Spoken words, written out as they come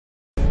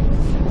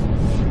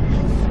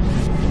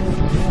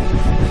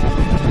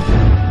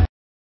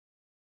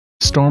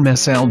Storm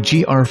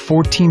SLGR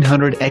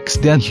 1400X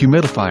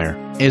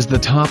Dehumidifier is the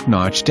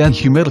top-notch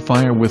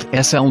dehumidifier with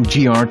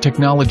SLGR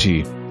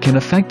technology, can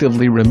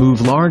effectively remove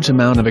large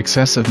amount of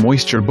excessive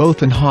moisture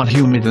both in hot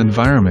humid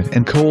environment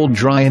and cold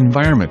dry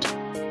environment.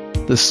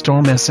 The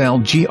Storm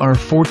SLGR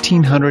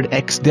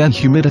 1400X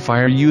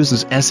Dehumidifier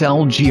uses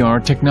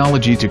SLGR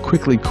technology to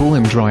quickly cool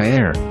and dry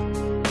air.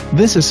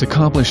 This is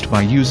accomplished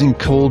by using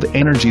cold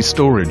energy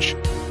storage.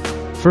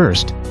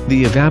 First,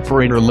 the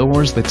evaporator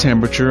lowers the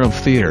temperature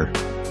of the air.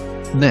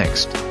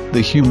 Next, the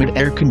humid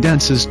air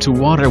condenses to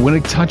water when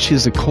it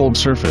touches a cold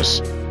surface.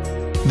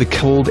 The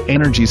cold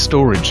energy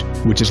storage,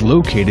 which is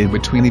located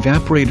between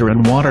evaporator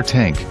and water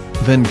tank,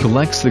 then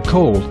collects the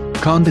cold,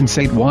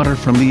 condensate water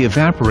from the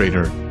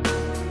evaporator.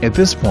 At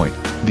this point,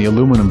 the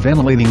aluminum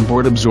ventilating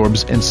board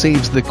absorbs and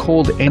saves the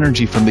cold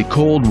energy from the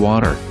cold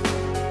water.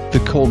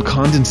 The cold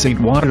condensate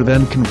water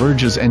then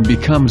converges and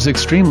becomes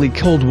extremely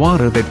cold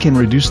water that can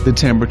reduce the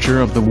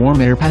temperature of the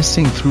warm air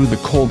passing through the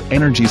cold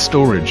energy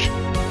storage.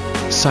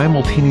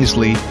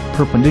 Simultaneously,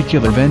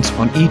 perpendicular vents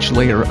on each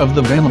layer of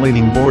the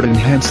ventilating board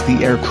enhance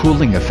the air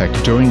cooling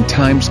effect during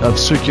times of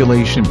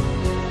circulation.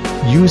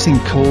 Using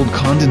cold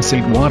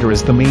condensate water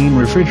as the main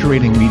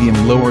refrigerating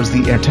medium lowers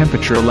the air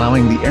temperature,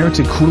 allowing the air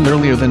to cool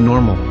earlier than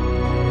normal.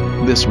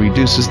 This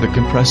reduces the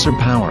compressor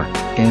power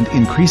and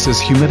increases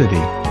humidity,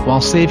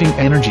 while saving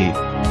energy.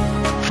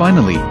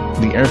 Finally,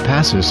 the air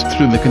passes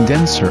through the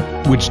condenser,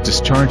 which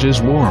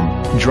discharges warm,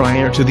 dry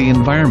air to the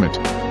environment.